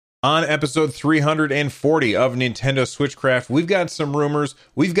On episode 340 of Nintendo Switchcraft, we've got some rumors,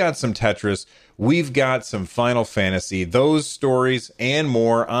 we've got some Tetris, we've got some Final Fantasy, those stories and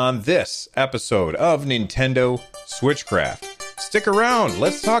more on this episode of Nintendo Switchcraft. Stick around,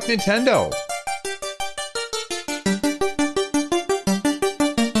 let's talk Nintendo.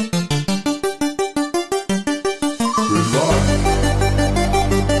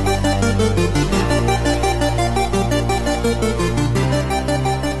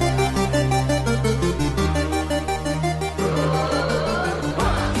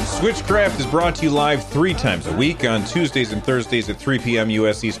 Switchcraft is brought to you live 3 times a week on Tuesdays and Thursdays at 3 p.m.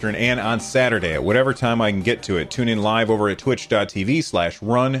 U.S. Eastern and on Saturday at whatever time I can get to it. Tune in live over at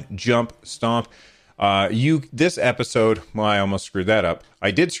twitch.tv/runjumpstomp. This episode, well, I almost screwed that up. I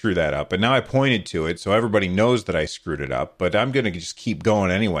did screw that up, but now I pointed to it so everybody knows that I screwed it up, but I'm going to just keep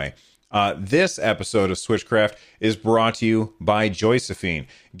going anyway. This episode of Switchcraft is brought to you by Josephine.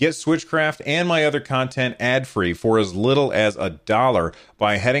 Get Switchcraft and my other content ad-free for as little as $1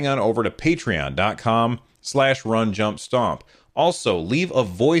 by heading on over to patreon.com/runjumpstomp. Also, leave a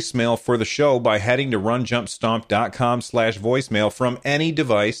voicemail for the show by heading to runjumpstomp.com/voicemail from any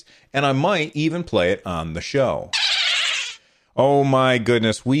device, and I might even play it on the show. Oh my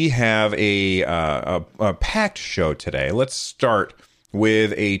goodness, we have a packed show today. Let's start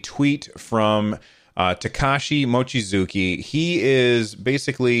with a tweet from Takashi Mochizuki. He is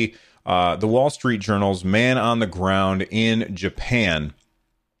basically the Wall Street Journal's man on the ground in Japan.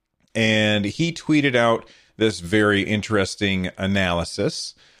 And he tweeted out this very interesting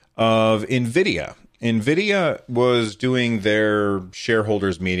analysis of NVIDIA. NVIDIA was doing their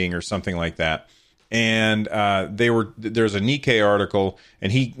shareholders meeting or something like that. And there's a Nikkei article,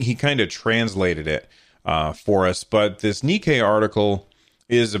 and he kind of translated it for us, but this Nikkei article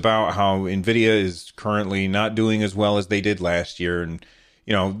is about how NVIDIA is currently not doing as well as they did last year, and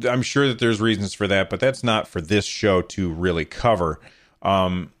I'm sure that there's reasons for that, but that's not for this show to really cover.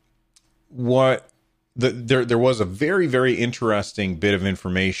 There was a very, very interesting bit of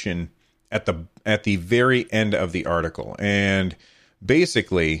information at the very end of the article, and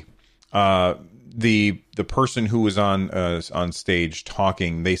basically, the person who was on stage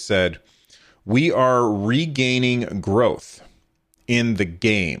talking, they said, "We are regaining growth in the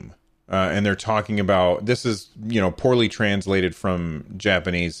game." And they're talking about, this is, poorly translated from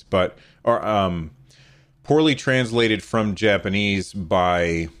Japanese, poorly translated from Japanese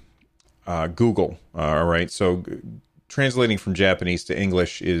by Google. All right. So translating from Japanese to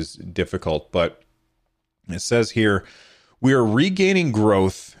English is difficult, but it says here, "We are regaining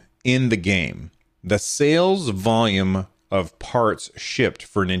growth in the game. The sales volume of parts shipped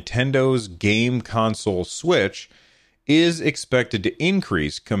for Nintendo's game console Switch is expected to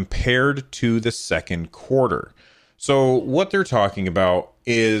increase compared to the second quarter." So what they're talking about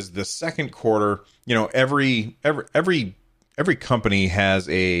is the second quarter. Every company has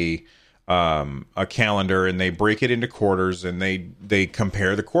a calendar, and they break it into quarters, and they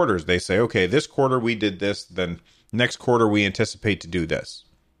compare the quarters. They say, okay, this quarter we did this, then next quarter we anticipate to do this.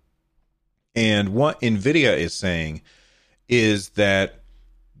 And what NVIDIA is saying is that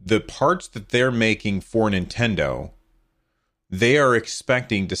the parts that they're making for Nintendo, they are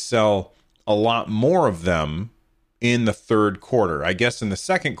expecting to sell a lot more of them in the third quarter. I guess in the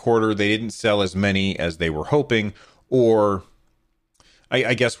second quarter, they didn't sell as many as they were hoping, or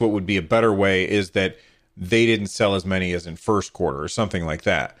I guess what would be a better way is that they didn't sell as many as in first quarter or something like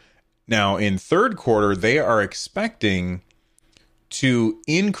that. Now, in third quarter, they are expecting to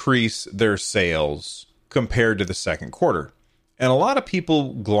increase their sales compared to the second quarter. And a lot of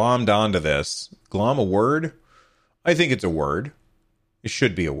people glommed onto this. Glom a word? I think it's a word. It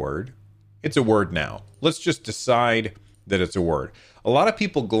should be a word. It's a word now. Let's just decide that it's a word. A lot of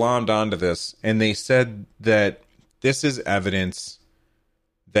people glommed onto this, and they said that this is evidence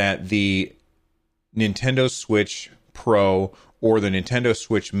that the Nintendo Switch Pro or the Nintendo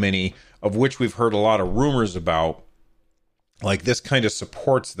Switch Mini, of which we've heard a lot of rumors about, like, this kind of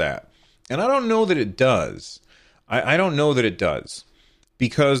supports that. And I don't know that it does. I don't know that it does.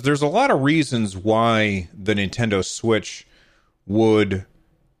 Because there's a lot of reasons why the Nintendo Switch would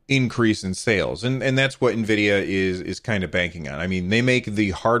increase in sales. And that's what NVIDIA is kind of banking on. I mean, they make the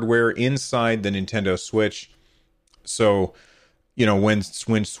hardware inside the Nintendo Switch. So, when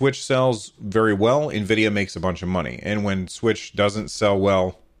Switch sells very well, NVIDIA makes a bunch of money. And when Switch doesn't sell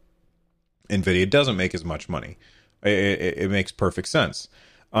well, NVIDIA doesn't make as much money. It makes perfect sense.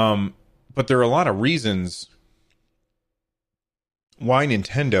 But there are a lot of reasons why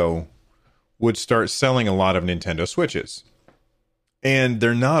Nintendo would start selling a lot of Nintendo Switches. And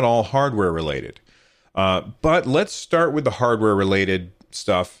they're not all hardware related. But let's start with the hardware related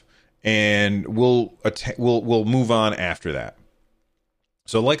stuff and we'll move on after that.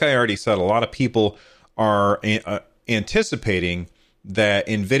 So, like I already said, a lot of people are anticipating that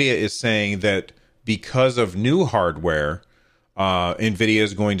NVIDIA is saying that because of new hardware, NVIDIA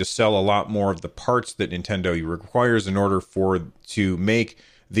is going to sell a lot more of the parts that Nintendo requires in order to make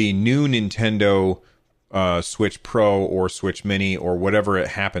the new Nintendo Switch Pro or Switch Mini or whatever it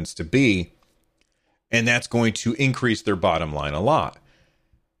happens to be, and that's going to increase their bottom line a lot.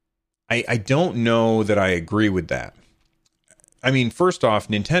 I don't know that I agree with that. I mean, first off,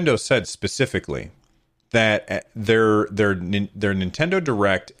 Nintendo said specifically that their Nintendo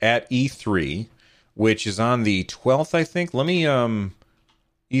Direct at E3, which is on the 12th, I think. Let me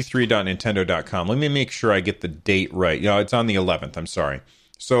e3.nintendo.com. Let me make sure I get the date right. It's on the 11th. I'm sorry.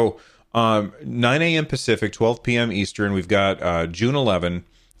 So 9 a.m. Pacific, 12 p.m. Eastern. We've got June 11.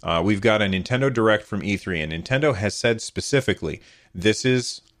 We've got a Nintendo Direct from E3, and Nintendo has said specifically this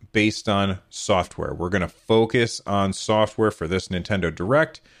is based on software. We're going to focus on software for this Nintendo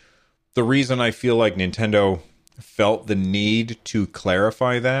Direct. The reason I feel like Nintendo felt the need to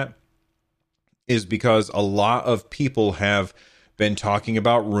clarify that is because a lot of people have been talking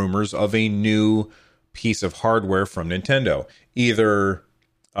about rumors of a new piece of hardware from Nintendo. Either,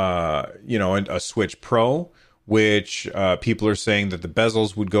 a Switch Pro, which people are saying that the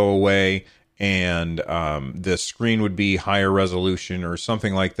bezels would go away and the screen would be higher resolution or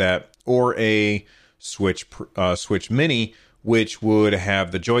something like that, or a Switch Mini, which would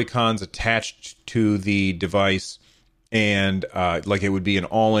have the Joy-Cons attached to the device, and like it would be an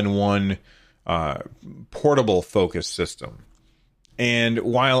all-in-one portable focus system. And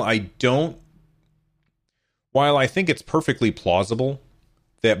while I think it's perfectly plausible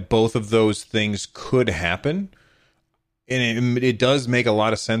that both of those things could happen, and it does make a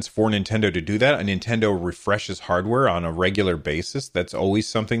lot of sense for Nintendo to do that. And Nintendo refreshes hardware on a regular basis. That's always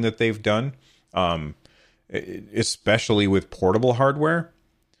something that they've done, especially with portable hardware.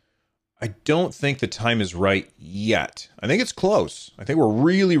 I don't think the time is right yet. I think it's close. I think we're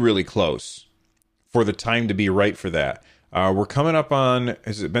really, really close for the time to be right for that. We're coming up on,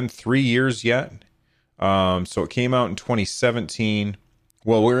 has it been 3 years yet? So it came out in 2017.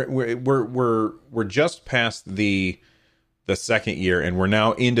 Well, we're just past the second year, and we're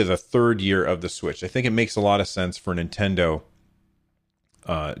now into the third year of the Switch. I think it makes a lot of sense for Nintendo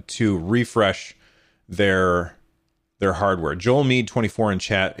to refresh their hardware. Joel Mead 24 in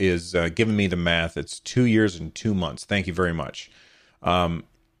chat is giving me the math. It's 2 years and 2 months. Thank you very much.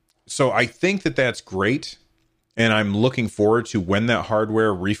 So I think that that's great, and I'm looking forward to when that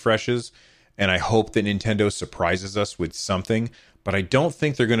hardware refreshes, and I hope that Nintendo surprises us with something, but I don't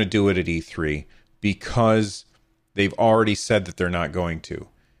think they're going to do it at E3 because they've already said that they're not going to.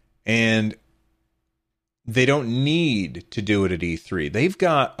 And they don't need to do it at E3. They've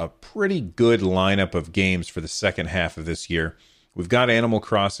got a pretty good lineup of games for the second half of this year. We've got Animal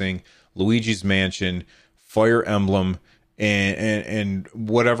Crossing, Luigi's Mansion, Fire Emblem, and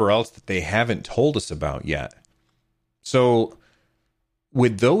whatever else that they haven't told us about yet. So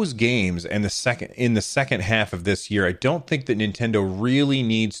with those games and in the second half of this year, I don't think that Nintendo really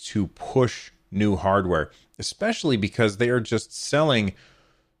needs to push new hardware, especially because they are just selling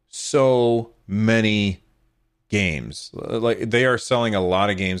so many games. Like, they are selling a lot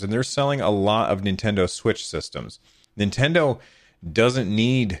of games, and they're selling a lot of Nintendo Switch systems. Nintendo doesn't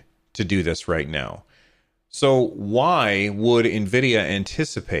need to do this right now. So why would NVIDIA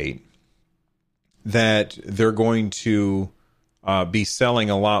anticipate that they're going to be selling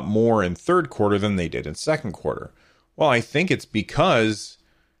a lot more in third quarter than they did in second quarter? Well, I think it's because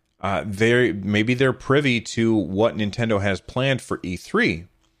they're privy to what Nintendo has planned for E3,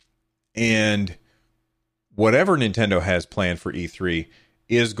 and whatever Nintendo has planned for E3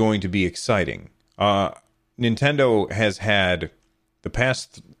 is going to be exciting. Nintendo has had the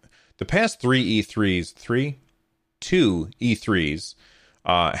past two E3s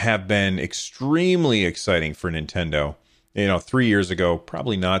have been extremely exciting for Nintendo. 3 years ago,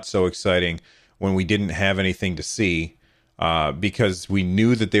 probably not so exciting when we didn't have anything to see, because we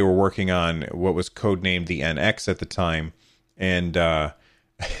knew that they were working on what was codenamed the NX at the time, and that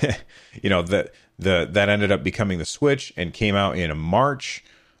ended up becoming the Switch and came out in March.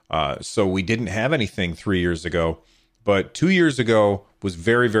 So we didn't have anything 3 years ago, but 2 years ago was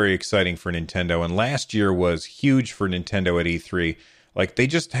very, very exciting for Nintendo, and last year was huge for Nintendo at E3. Like, they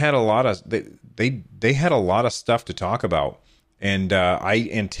just had a lot of they had a lot of stuff to talk about, and I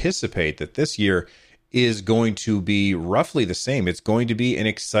anticipate that this year is going to be roughly the same. It's going to be an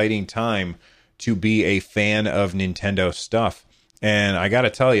exciting time to be a fan of Nintendo stuff, and I got to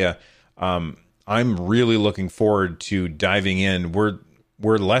tell you, I'm really looking forward to diving in.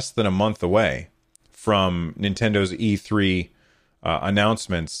 we're less than a month away from Nintendo's E3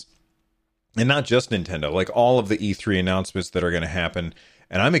 announcements. And not just Nintendo, like all of the E3 announcements that are going to happen.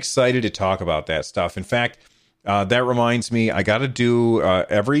 And I'm excited to talk about that stuff. In fact, that reminds me, I got to do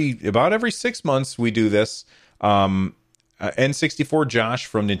every 6 months we do this. N64 Josh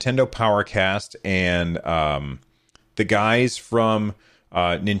from Nintendo Powercast and the guys from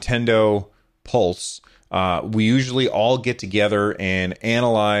Nintendo Pulse, we usually all get together and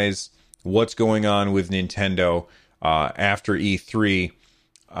analyze what's going on with Nintendo after E3.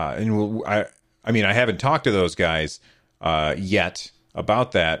 And I mean, I haven't talked to those guys yet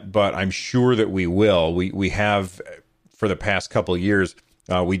about that, but I'm sure that we will. We have for the past couple of years.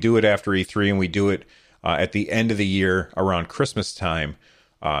 We do it after E3, and we do it at the end of the year around Christmas time.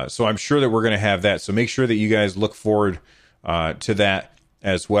 So I'm sure that we're going to have that. So make sure that you guys look forward to that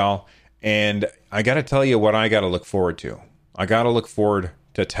as well. And I got to tell you what I got to look forward to. I got to look forward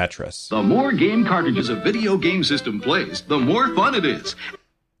to Tetris. The more game cartridges a video game system plays, the more fun it is.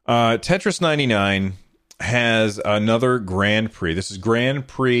 Tetris 99 has another Grand Prix. This is Grand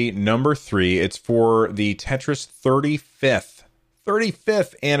Prix number 3. It's for the Tetris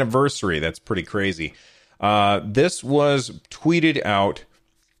 35th anniversary. That's pretty crazy. This was tweeted out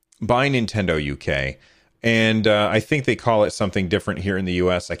by Nintendo UK, and I think they call it something different here in the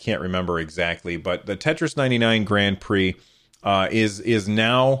US. I can't remember exactly, but the Tetris 99 Grand Prix is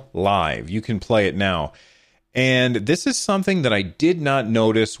now live. You can play it now. And this is something that I did not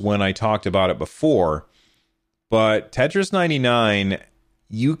notice when I talked about it before, but Tetris 99,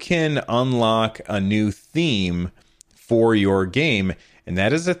 you can unlock a new theme for your game, and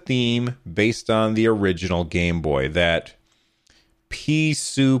that is a theme based on the original Game Boy, that pea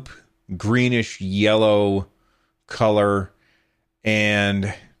soup, greenish yellow color.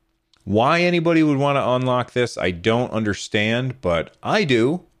 And why anybody would want to unlock this, I don't understand, but I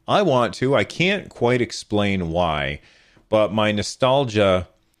do. I want to. I can't quite explain why, but my nostalgia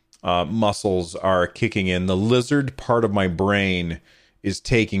muscles are kicking in. The lizard part of my brain is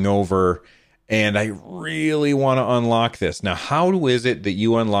taking over, and I really want to unlock this. Now, how is it that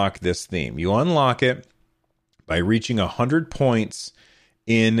you unlock this theme? You unlock it by reaching 100 points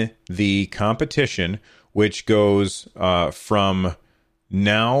in the competition, which goes from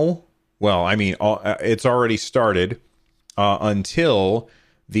now, well, I mean, it's already started until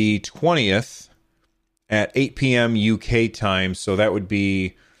the 20th at 8 p.m. UK time. So that would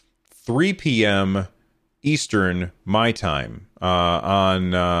be 3 p.m. Eastern, my time,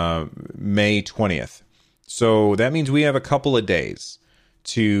 on May 20th. So that means we have a couple of days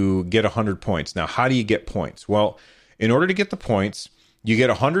to get 100 points. Now, how do you get points? Well, in order to get the points, you get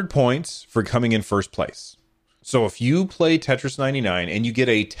 100 points for coming in first place. So if you play Tetris 99 and you get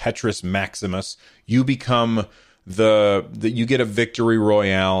a Tetris Maximus, you become you get a victory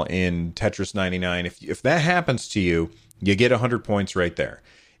royale in Tetris 99. If that happens to you, you get 100 points right there.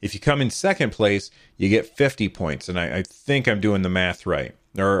 If you come in second place, you get 50 points. And I think I'm doing the math right,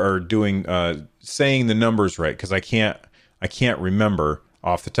 or doing saying the numbers right, because I can't remember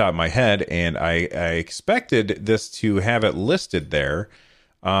off the top of my head, and I expected this to have it listed there.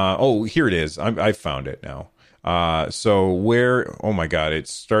 Oh, here it is. I found it now. So where? Oh my God! It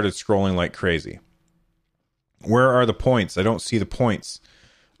started scrolling like crazy. Where are the points? I don't see the points.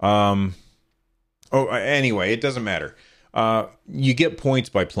 Anyway, it doesn't matter. You get points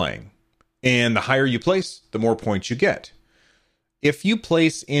by playing, and the higher you place, the more points you get. If you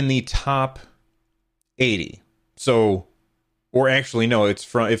place in the top 80, or actually no,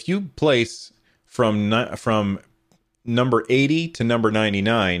 if you place from number 80 to number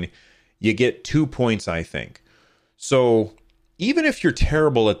 99, you get 2 points, I think. So even if you're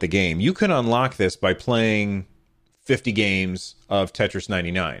terrible at the game, you can unlock this by playing 50 games of Tetris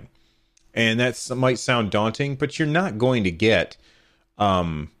 99. And that might sound daunting, but you're not going to get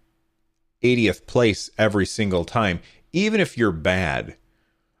 80th place every single time, even if you're bad.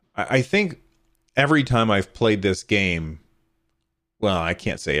 I think every time I've played this game, well, I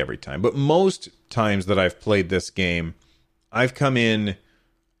can't say every time, but most times that I've played this game, I've come in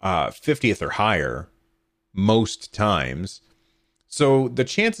 50th or higher most times. So the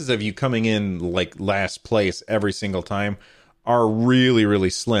chances of you coming in like last place every single time are really, really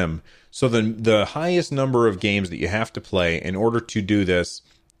slim. So the highest number of games that you have to play in order to do this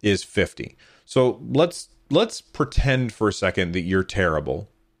is 50. So let's pretend for a second that you're terrible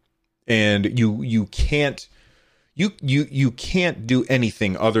and you can't do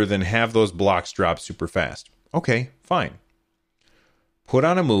anything other than have those blocks drop super fast. Okay, fine. Put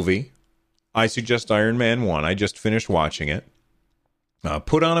on a movie. I suggest Iron Man 1. I just finished watching it.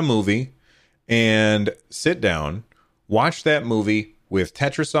 Put on a movie and sit down, watch that movie with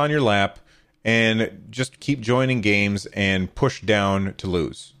Tetris on your lap and just keep joining games and push down to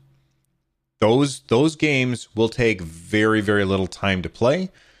lose. Those games will take very, very little time to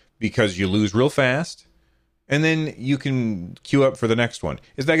play because you lose real fast, and then you can queue up for the next one.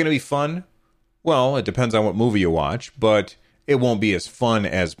 Is that going to be fun? Well, it depends on what movie you watch, but it won't be as fun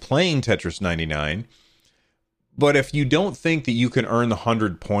as playing Tetris 99. But if you don't think that you can earn the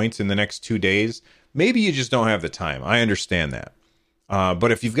 100 points in the next 2 days, maybe you just don't have the time. I understand that.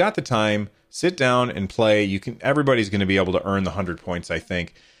 But if you've got the time, sit down and play. Everybody's going to be able to earn the 100 points, I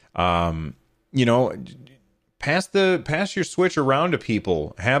think. Pass your Switch around to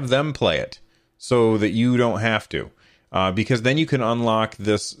people, have them play it so that you don't have to, because then you can unlock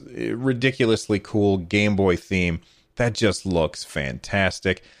this ridiculously cool Game Boy theme that just looks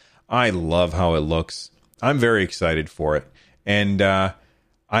fantastic. I love how it looks. I'm very excited for it, and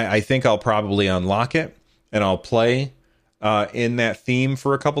I think I'll probably unlock it and I'll play in that theme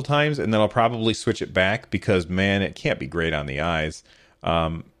for a couple times, and then I'll probably switch it back because, man, it can't be great on the eyes.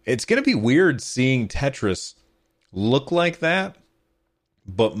 It's going to be weird seeing Tetris look like that,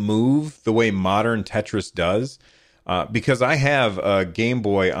 but move the way modern Tetris does. Because I have a Game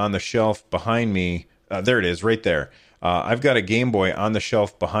Boy on the shelf behind me. There it is, right there. I've got a Game Boy on the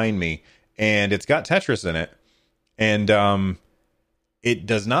shelf behind me, and it's got Tetris in it. And it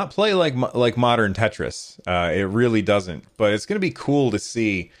does not play like modern Tetris. It really doesn't. But it's going to be cool to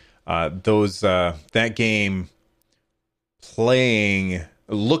see that game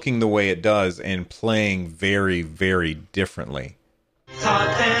looking the way it does and playing very, very differently.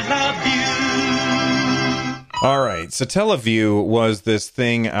 All right, Satellaview was this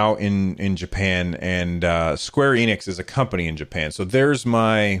thing out in Japan, and Square Enix is a company in Japan. So there's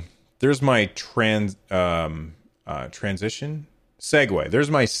my transition segue.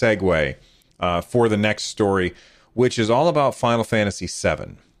 There's my segue for the next story, which is all about Final Fantasy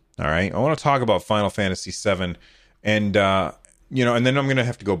VII. All right, I want to talk about Final Fantasy VII, and and then I'm going to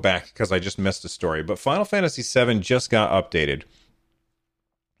have to go back because I just missed a story. But Final Fantasy VII just got updated.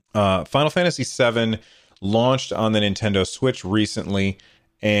 Final Fantasy VII launched on the Nintendo Switch recently,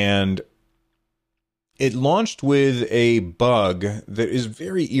 and it launched with a bug that is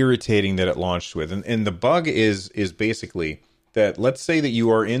very irritating that it launched with. And the bug is basically that, let's say that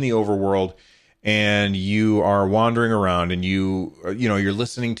you are in the overworld and you are wandering around and you're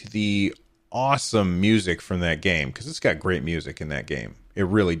listening to the awesome music from that game, because it's got great music in that game. It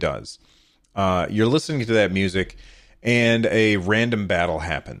really does. You're listening to that music and a random battle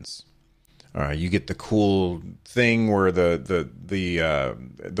happens. You get the cool thing where the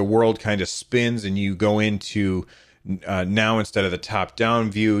world kind of spins and you go into now, instead of the top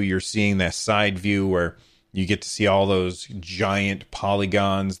down view, you're seeing that side view where you get to see all those giant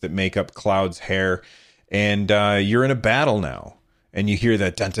polygons that make up Cloud's hair, and you're in a battle now. And you hear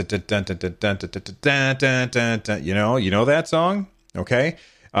that dun dun dun dun dun dun dun dun dun dun dun. You know that song? Okay.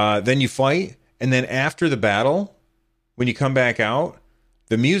 Then you fight, and then after the battle, when you come back out,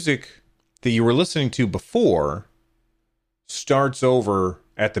 the music that you were listening to before starts over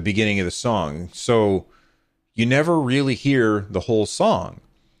at the beginning of the song. So you never really hear the whole song.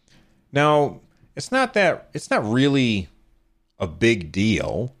 Now, it's not really a big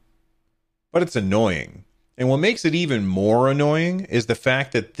deal, but it's annoying. And what makes it even more annoying is the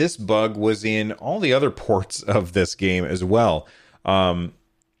fact that this bug was in all the other ports of this game as well. So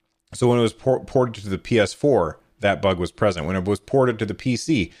when it was ported to the PS4, that bug was present. When it was ported to the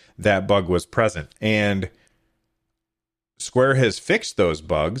PC, that bug was present. And Square has fixed those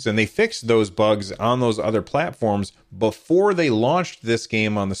bugs, and they fixed those bugs on those other platforms before they launched this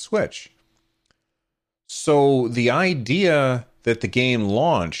game on the Switch. So the idea that the game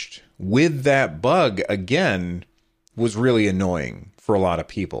launched with that bug again was really annoying for a lot of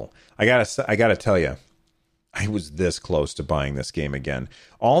people. I gotta tell you, I was this close to buying this game again.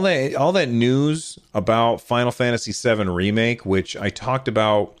 All that news about Final Fantasy VII Remake, which I talked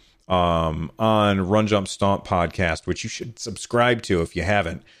about on Run Jump Stomp podcast, which you should subscribe to if you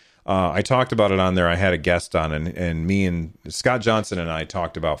haven't. I talked about it on there. I had a guest on, and me and Scott Johnson and I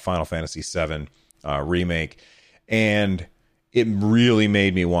talked about Final Fantasy VII Remake, and it really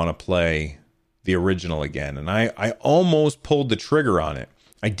made me want to play the original again. And I almost pulled the trigger on it.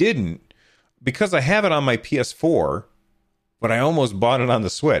 I didn't, because I have it on my PS4, but I almost bought it on the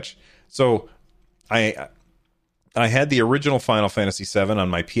Switch. So I had the original Final Fantasy VII on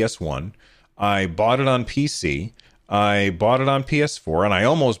my PS1. I bought it on PC. I bought it on PS4, and I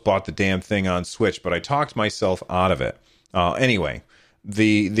almost bought the damn thing on Switch, but I talked myself out of it. Anyway,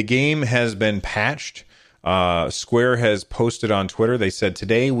 the game has been patched. Square has posted on Twitter. They said,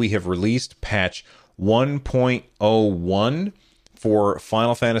 today we have released patch 1.01 for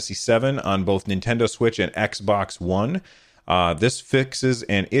Final Fantasy VII on both Nintendo Switch and Xbox One. This fixes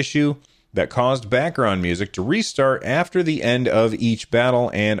an issue that caused background music to restart after the end of each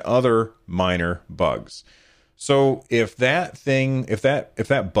battle and other minor bugs. So if that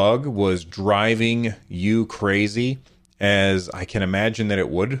bug was driving you crazy, as I can imagine that it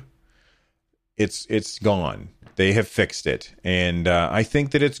would, it's gone. They have fixed it, and I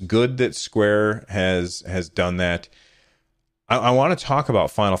think that it's good that Square has done that. I want to talk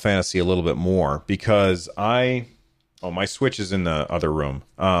about Final Fantasy a little bit more because my Switch is in the other room.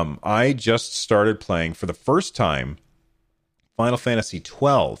 I just started playing for the first time Final Fantasy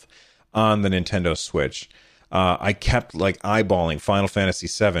 12 on the Nintendo Switch. I kept eyeballing Final Fantasy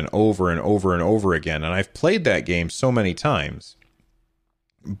 7 over and over and over again, and I've played that game so many times,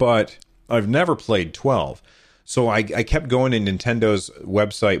 but I've never played 12. So I kept going to Nintendo's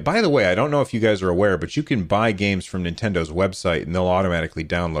website. By the way, I don't know if you guys are aware, but you can buy games from Nintendo's website and they'll automatically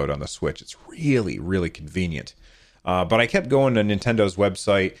download on the Switch. It's really, really convenient. But I kept going to Nintendo's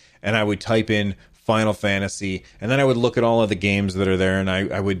website and I would type in Final Fantasy and then I would look at all of the games that are there and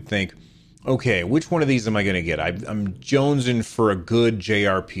I would think, okay, which one of these am I going to get? I'm jonesing for a good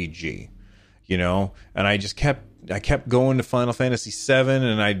JRPG, and I kept going to Final Fantasy VII,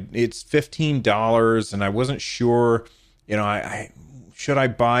 and it's $15, and I wasn't sure, should I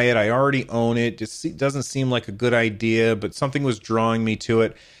buy it? I already own it. It doesn't seem like a good idea, but something was drawing me to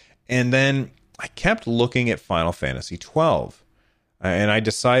it. And then I kept looking at Final Fantasy 12, and I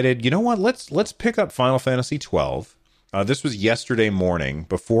decided, you know what? Let's pick up Final Fantasy 12. This was yesterday morning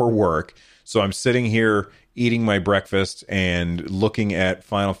before work, so I'm sitting here eating my breakfast and looking at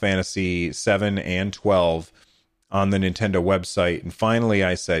Final Fantasy 7 and 12 on the Nintendo website, and finally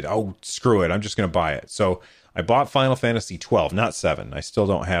I said, oh, screw it, I'm just going to buy it. So I bought Final Fantasy 12, not 7. I still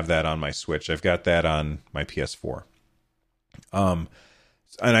don't have that on my Switch. I've got that on my PS4. And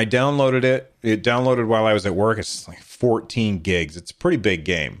I downloaded it. It downloaded while I was at work. It's like 14 gigs. It's a pretty big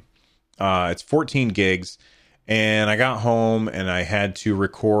game. It's 14 gigs, and I got home, and I had to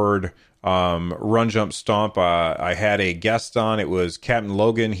record Run Jump Stomp. I had a guest on. It was Captain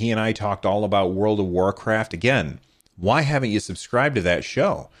Logan. He and I talked all about World of Warcraft. Again, why haven't you subscribed to that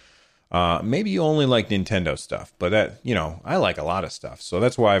show? Maybe you only like Nintendo stuff, but I like a lot of stuff. So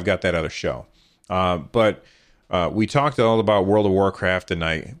that's why I've got that other show. But we talked all about World of Warcraft,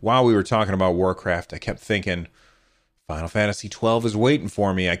 and while we were talking about Warcraft, I kept thinking, Final Fantasy 12 is waiting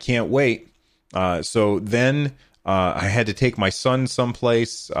for me. I can't wait. So then I had to take my son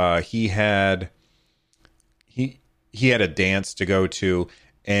someplace. He had a dance to go to,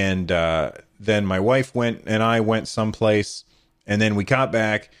 and then my wife went and I went someplace, and then we got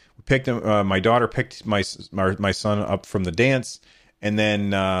back. We picked him. My daughter picked my son up from the dance, and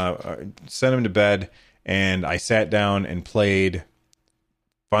then sent him to bed. And I sat down and played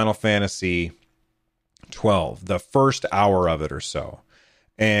Final Fantasy 12, the first hour of it or so.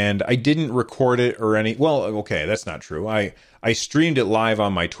 And I didn't record it or well, okay, that's not true. I streamed it live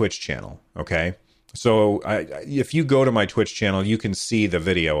on my Twitch channel, okay? So if you go to my Twitch channel, you can see the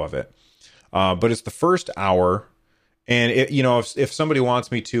video of it. But it's the first hour, and if somebody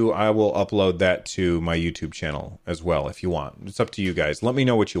wants me to, I will upload that to my YouTube channel as well if you want. It's up to you guys. Let me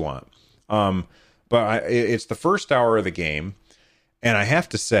know what you want. But it's the first hour of the game, and I have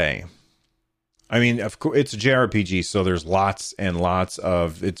to say, I mean, of course, it's a JRPG, so there's lots and lots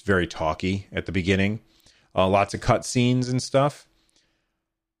of, it's very talky at the beginning, lots of cutscenes and stuff.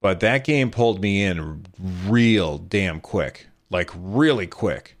 But that game pulled me in real damn quick, like really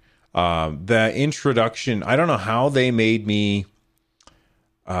quick. The introduction, I don't know how they made me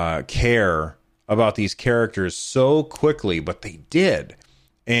care about these characters so quickly, but they did.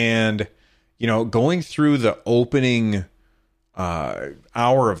 And, going through the opening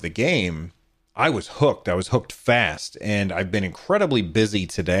hour of the game, I was hooked. I was hooked fast, and I've been incredibly busy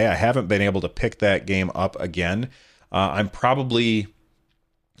today. I haven't been able to pick that game up again. I'm probably,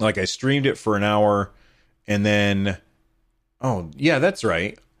 I streamed it for an hour, and then, oh, yeah, that's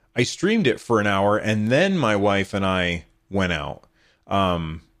right. I streamed it for an hour, and then my wife and I went out.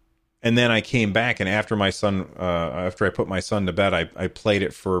 And then I came back, and after I put my son to bed, I played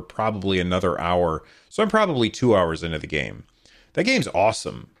it for probably another hour. So I'm probably 2 hours into the game. That game's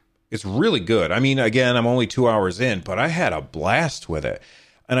awesome. It's really good. I mean, again, I'm only 2 hours in, but I had a blast with it.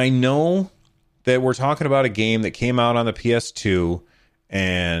 And I know that we're talking about a game that came out on the PS2,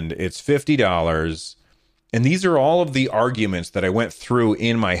 and it's $50. And these are all of the arguments that I went through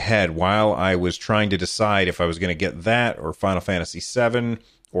in my head while I was trying to decide if I was going to get that or Final Fantasy VII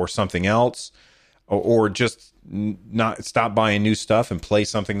or something else, or just not stop buying new stuff and play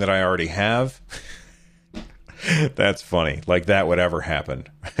something that I already have. That's funny. Like that would ever happen.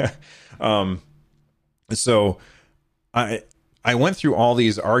 So I went through all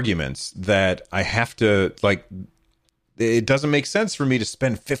these arguments that I have to, like, it doesn't make sense for me to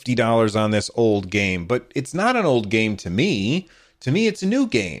spend $50 on this old game, but it's not an old game to me. To me, it's a new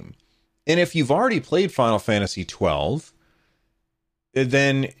game. And if you've already played Final Fantasy 12,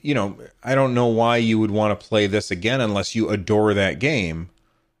 then, you know, I don't know why you would want to play this again unless you adore that game.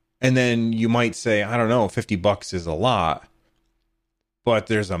 And then you might say, I don't know, $50 is a lot, but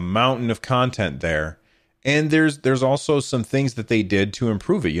there's a mountain of content there. And there's also some things that they did to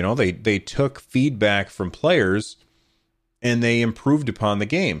improve it. You know, they took feedback from players and they improved upon the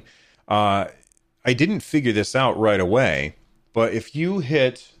game. I didn't figure this out right away, but if you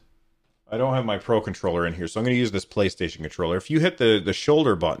hit, I don't have my Pro controller in here, so I'm going to use this PlayStation controller. If you hit the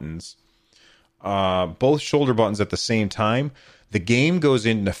shoulder buttons, both shoulder buttons at the same time, the game goes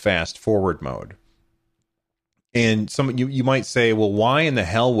into fast forward mode. And you might say, well, why in the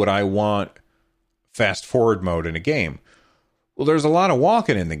hell would I want fast forward mode in a game? Well, there's a lot of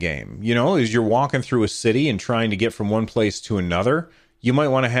walking in the game. You know, as you're walking through a city and trying to get from one place to another, you might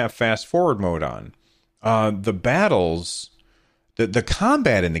want to have fast forward mode on. The battles, the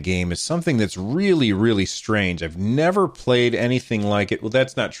combat in the game is something that's really, really strange. I've never played anything like it. Well,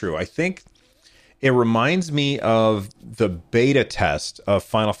 that's not true. I think it reminds me of the beta test of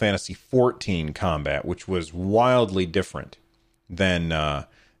Final Fantasy XIV combat, which was wildly different than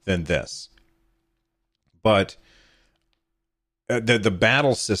this. But the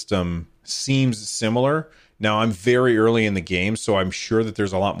battle system seems similar. Now, I'm very early in the game, so I'm sure that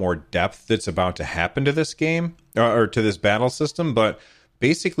there's a lot more depth that's about to happen to this game, or to this battle system. But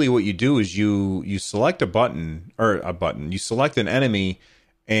basically what you do is you select you select an enemy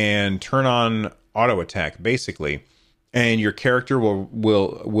and turn on auto attack, basically. And your character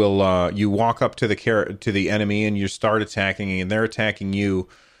will you walk up to the enemy and you start attacking, and they're attacking you.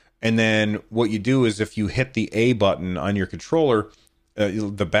 And then what you do is if you hit the A button on your controller,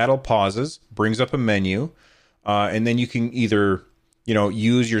 the battle pauses, brings up a menu, and then you can either, you know,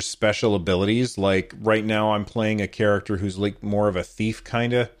 use your special abilities. Like right now I'm playing a character who's like more of a thief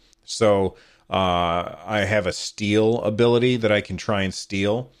kind of. So I have a steal ability that I can try and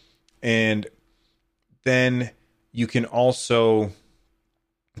steal. And then you can also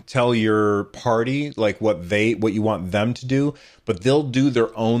tell your party like what you want them to do, but they'll do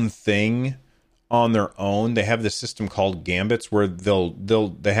their own thing on their own. They have this system called gambits where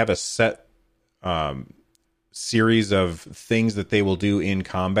they have a set series of things that they will do in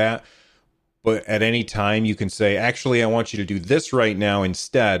combat, but at any time you can say, actually I want you to do this right now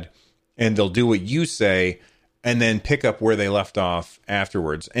instead, and they'll do what you say and then pick up where they left off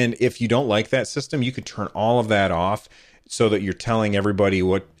afterwards. And if you don't like that system, you could turn all of that off so that you're telling everybody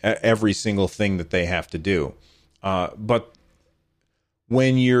every single thing that they have to do. But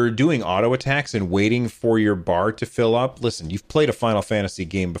when you're doing auto attacks and waiting for your bar to fill up, listen, you've played a Final Fantasy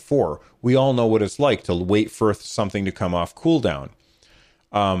game before. We all know what it's like to wait for something to come off cooldown.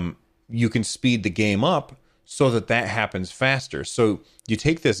 You can speed the game up so that happens faster. So you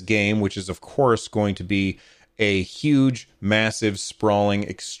take this game, which is of course going to be a huge, massive, sprawling,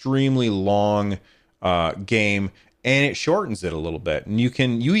 extremely long game, and it shortens it a little bit. And you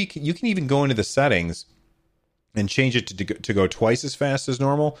can even go into the settings and change it to go twice as fast as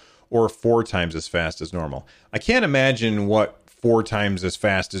normal or 4 times as fast as normal. I can't imagine what 4 times as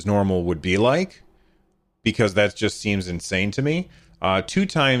fast as normal would be like, because that just seems insane to me. 2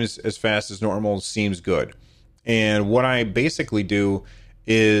 times as fast as normal seems good. And what I basically do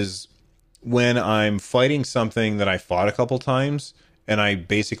is when I'm fighting something that I fought a couple times and I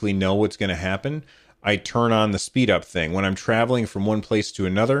basically know what's going to happen, I turn on the speed up thing. When I'm traveling from one place to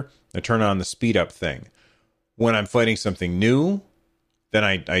another, I turn on the speed up thing. When I'm fighting something new, then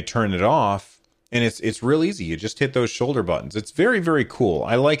I turn it off, and it's real easy. You just hit those shoulder buttons. It's very, very cool.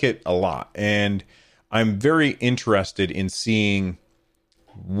 I like it a lot, and I'm very interested in seeing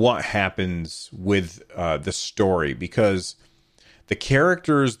what happens with the story, because the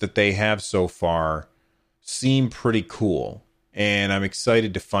characters that they have so far seem pretty cool, and I'm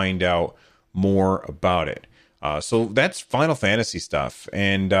excited to find out more about it. So that's Final Fantasy stuff.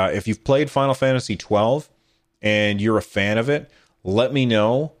 And if you've played Final Fantasy 12 and you're a fan of it, let me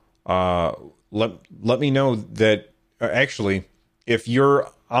know. Let me know that actually, if you're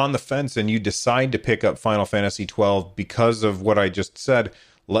on the fence and you decide to pick up Final Fantasy 12 because of what I just said,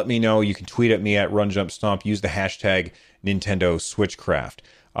 let me know. You can tweet at me at RunJumpStomp. Use the hashtag Nintendo Switchcraft.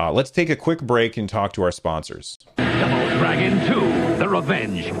 Let's take a quick break and talk to our sponsors. Double Dragon 2, The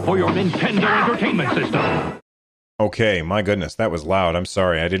Revenge for your Nintendo Entertainment System. Okay, my goodness, that was loud. I'm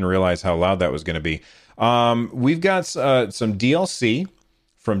sorry. I didn't realize how loud that was going to be. We've got some DLC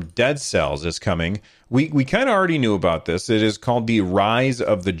from Dead Cells is coming. We kind of already knew about this. It is called the Rise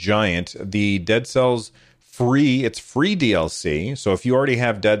of the Giant. The Dead Cells it's free DLC. So if you already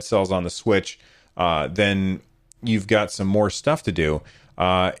have Dead Cells on the Switch, then you've got some more stuff to do.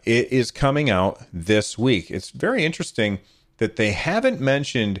 It is coming out this week. It's very interesting that they haven't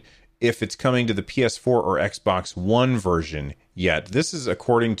mentioned if it's coming to the PS4 or Xbox One version yet. This is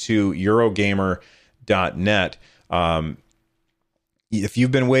according to Eurogamer.net. If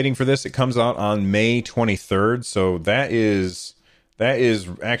you've been waiting for this, it comes out on May 23rd. So that is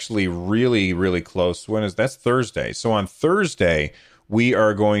actually really, really close. That's Thursday. So on Thursday, we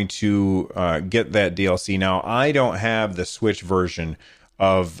are going to get that DLC. Now, I don't have the Switch version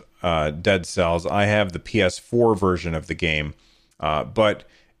of Dead Cells. I have the PS4 version of the game. But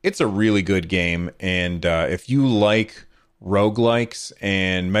it's a really good game, and if you like roguelikes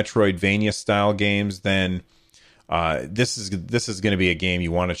and Metroidvania style games, then this is going to be a game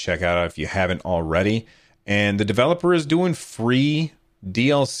you want to check out if you haven't already. And the developer is doing free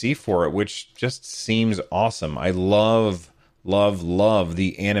DLC for it, which just seems awesome. I love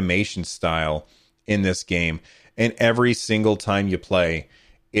the animation style in this game, and every single time you play,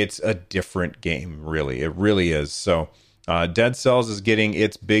 it's a different game. Really, it really is. So. Dead Cells is getting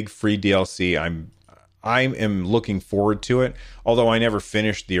its big free DLC. I am looking forward to it. Although I never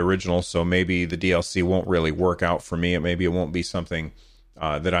finished the original, so maybe the DLC won't really work out for me. Maybe it won't be something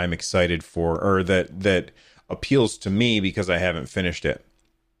that I'm excited for, or that appeals to me because I haven't finished it.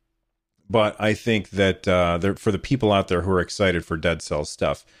 But I think that for the people out there who are excited for Dead Cells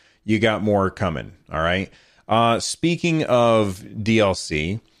stuff, you got more coming. All right. Speaking of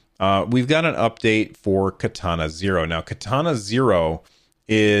DLC. We've got an update for Katana Zero. Now, Katana Zero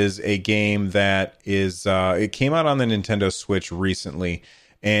is a game that is it came out on the Nintendo Switch recently,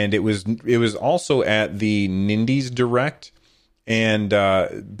 and it was also at the Nindies Direct, and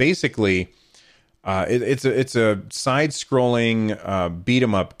basically it's a side-scrolling beat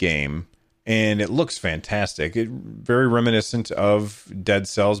 'em up game, and it looks fantastic. Very reminiscent of Dead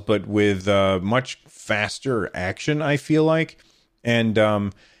Cells, but with much faster action, I feel like,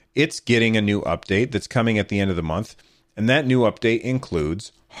 and it's getting a new update that's coming at the end of the month, and that new update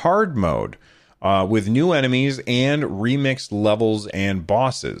includes hard mode with new enemies and remixed levels and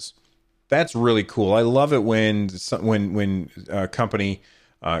bosses. That's really cool. I love it when a company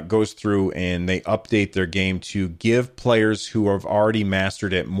goes through and they update their game to give players who have already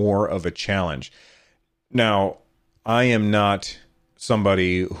mastered it more of a challenge. Now, I am not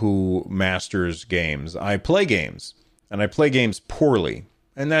somebody who masters games. I play games, and I play games poorly.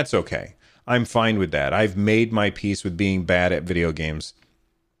 And that's okay. I'm fine with that. I've made my peace with being bad at video games,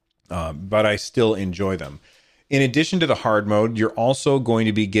 but I still enjoy them. In addition to the hard mode, you're also going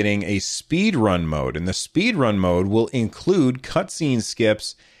to be getting a speed run mode. And the speed run mode will include cutscene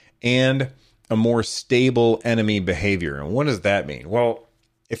skips and a more stable enemy behavior. And what does that mean? Well,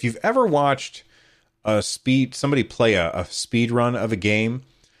 if you've ever watched somebody play a speed run of a game,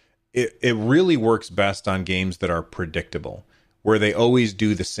 it really works best on games that are predictable, where they always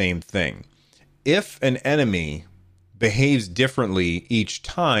do the same thing. If an enemy behaves differently each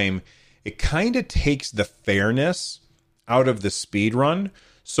time, it kind of takes the fairness out of the speed run.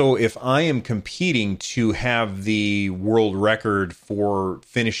 So if I am competing to have the world record for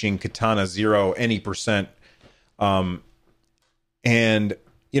finishing Katana Zero any percent, and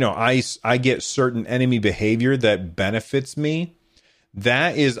I get certain enemy behavior that benefits me,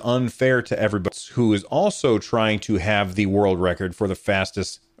 that is unfair to everybody who is also trying to have the world record for the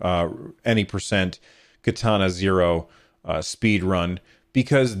fastest any percent Katana Zero speed run,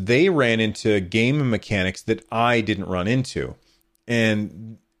 because they ran into game mechanics that I didn't run into.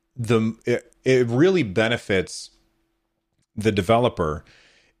 And it really benefits the developer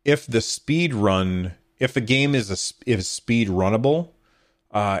if the game is speed runnable.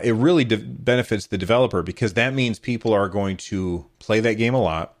 It really benefits the developer, because that means people are going to play that game a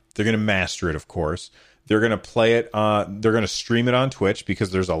lot. They're going to master it, of course. They're going to play it. They're going to stream it on Twitch, because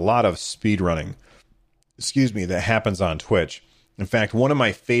there's a lot of speed running, that happens on Twitch. In fact, one of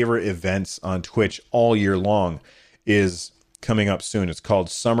my favorite events on Twitch all year long is coming up soon. It's called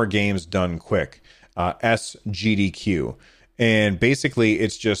Summer Games Done Quick, SGDQ. And basically,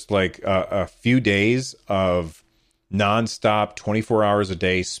 it's just like a few days of nonstop, 24 hours a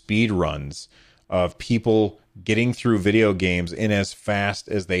day speed runs of people getting through video games in as fast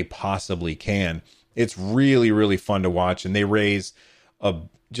as they possibly can. It's really, really fun to watch, and they raise a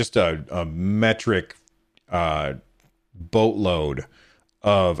metric boatload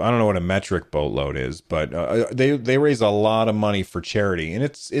of, I don't know what a metric boatload is, but they raise a lot of money for charity, and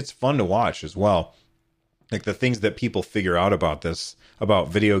it's fun to watch as well. Like the things that people figure out about this, about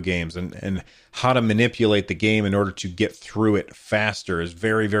video games, and how to manipulate the game in order to get through it faster is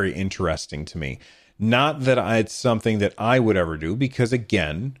very, very interesting to me. Not that it's something that I would ever do, because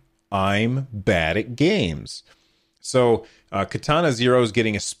again, I'm bad at games. So Katana Zero is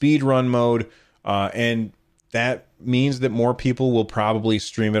getting a speed run mode, and that means that more people will probably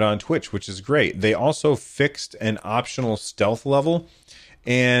stream it on Twitch, which is great. They also fixed an optional stealth level,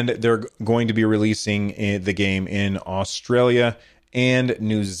 and they're going to be releasing the game in Australia and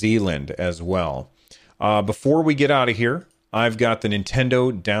New Zealand as well. Before we get out of here, I've got the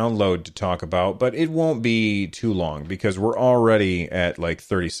Nintendo download to talk about, but it won't be too long because we're already at like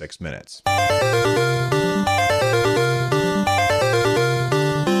 36 minutes.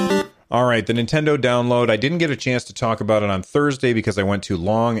 All right, the Nintendo download. I didn't get a chance to talk about it on Thursday because I went too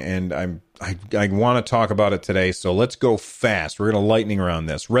long, and I want to talk about it today, so let's go fast. We're going to lightning around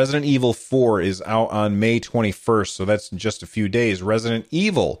this. Resident Evil 4 is out on May 21st, so that's just a few days. Resident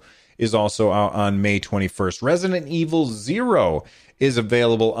Evil is also out on May 21st. Resident Evil 0 is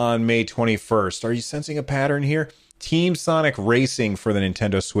available on May 21st. Are you sensing a pattern here? Team Sonic Racing for the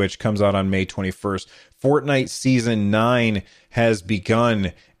Nintendo Switch comes out on May 21st. Fortnite Season 9 has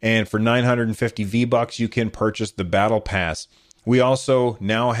begun, and for 950 V-Bucks, you can purchase the Battle Pass. We also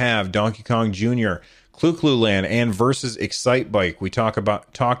now have Donkey Kong Jr., Clu Clu Land, and Versus Excite Bike. We talked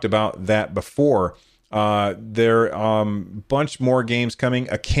about that before. There are bunch more games coming.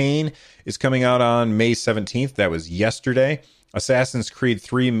 Arcane is coming out on May 17th. That was yesterday. Assassin's Creed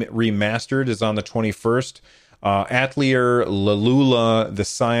 3 Remastered is on the 21st. Atelier Lalula, the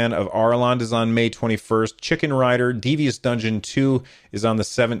Scion of Arlond, is on May 21st. Chicken Rider, Devious Dungeon 2 is on the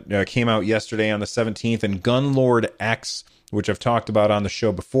 7th, came out yesterday on the 17th, and Gunlord X, which I've talked about on the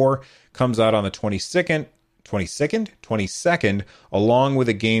show before, comes out on the 22nd, along with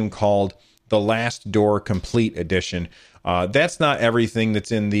a game called The Last Door Complete Edition. That's not everything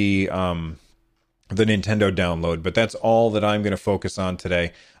that's in the Nintendo download, but that's all that I'm going to focus on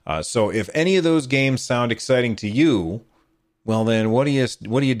today. So if any of those games sound exciting to you, well then what are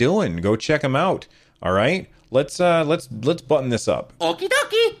you doing? Go check them out. All right, let's button this up. Okie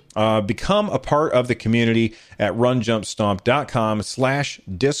dokie. Become a part of the community at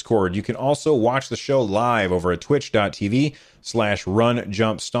runjumpstomp.com/discord. You can also watch the show live over at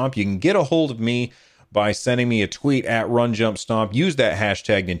twitch.tv/runjumpstomp. You can get a hold of me by sending me a tweet at runjumpstomp. Use that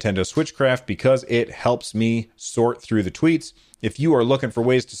hashtag Nintendo Switchcraft because it helps me sort through the tweets. If you are looking for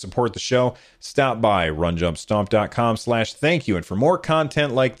ways to support the show, stop by runjumpstomp.com/thank you. And for more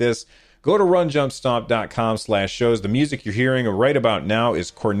content like this, go to runjumpstomp.com/shows. The music you're hearing right about now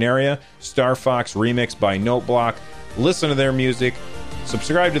is Corneria, Star Fox remix by Noteblock. Listen to their music.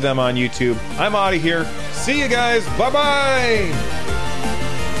 Subscribe to them on YouTube. I'm out of here. See you guys. Bye-bye.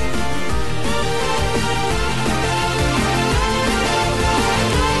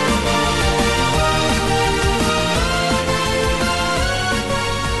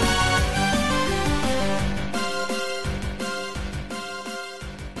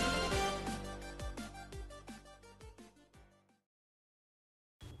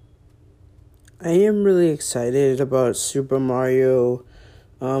 I am really excited about Super Mario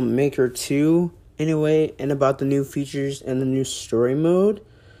Maker 2 anyway, and about the new features and the new story mode.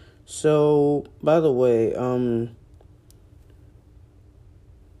 So, by the way,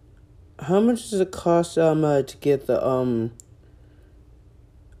 how much does it cost to get the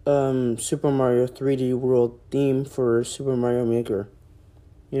Super Mario 3D World theme for Super Mario Maker?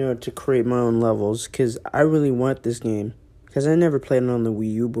 You know, to create my own levels, because I really want this game, because I never played it on the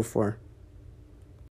Wii U before.